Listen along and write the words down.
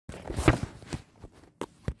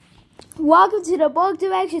Welcome to the Book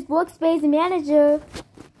Directions Workspace Manager.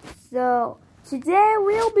 So, today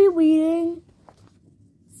we'll be reading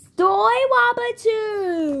Story Whopper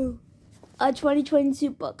 2, a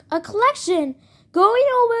 2022 book, a collection. Going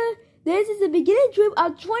over, this is the beginning trip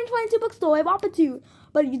of 2022 book Story Whopper 2.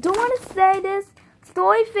 But you don't want to say this.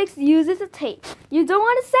 Story Fix uses a tape. You don't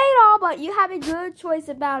want to say it all, but you have a good choice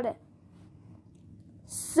about it.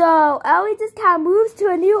 So, Ellie Discow moves to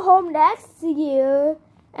a new home next year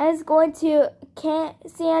and is going to Camp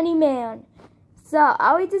Sandyman. So,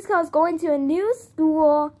 Ellie Discow is going to a new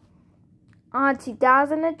school on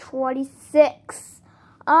 2026.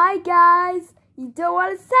 Alright, guys, you don't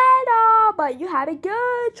want to say it all, but you have a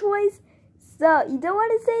good choice. So, you don't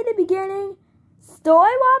want to say the beginning.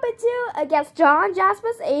 Story Whopper 2 against John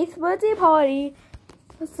Jasper's 8th birthday party.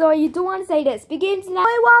 So you don't want to say this. Begins now.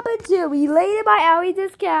 Story Whopper 2, related by Ellie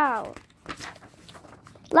Discow.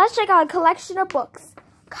 Let's check out a collection of books.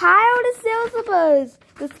 Kyle the Silverbirds,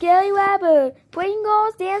 The Scary Rabbit,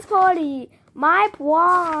 Pringles Dance Party, My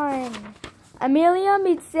Blonde, Amelia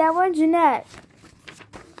Meets Sarah and Jeanette.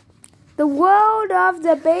 The World of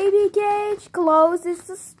the Baby Cage closes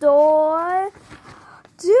the store.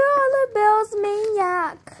 $2 Bills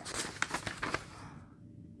Maniac.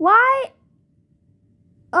 Why?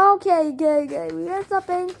 Okay, good. We got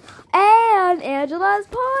something. And Angela's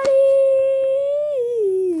Party.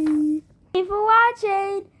 Thank you for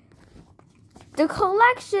watching the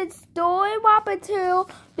collection Story Whopper 2.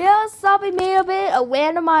 There's something made of it, a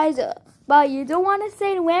randomizer. But you don't want to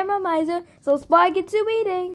say the randomizer, so Spike gets to reading.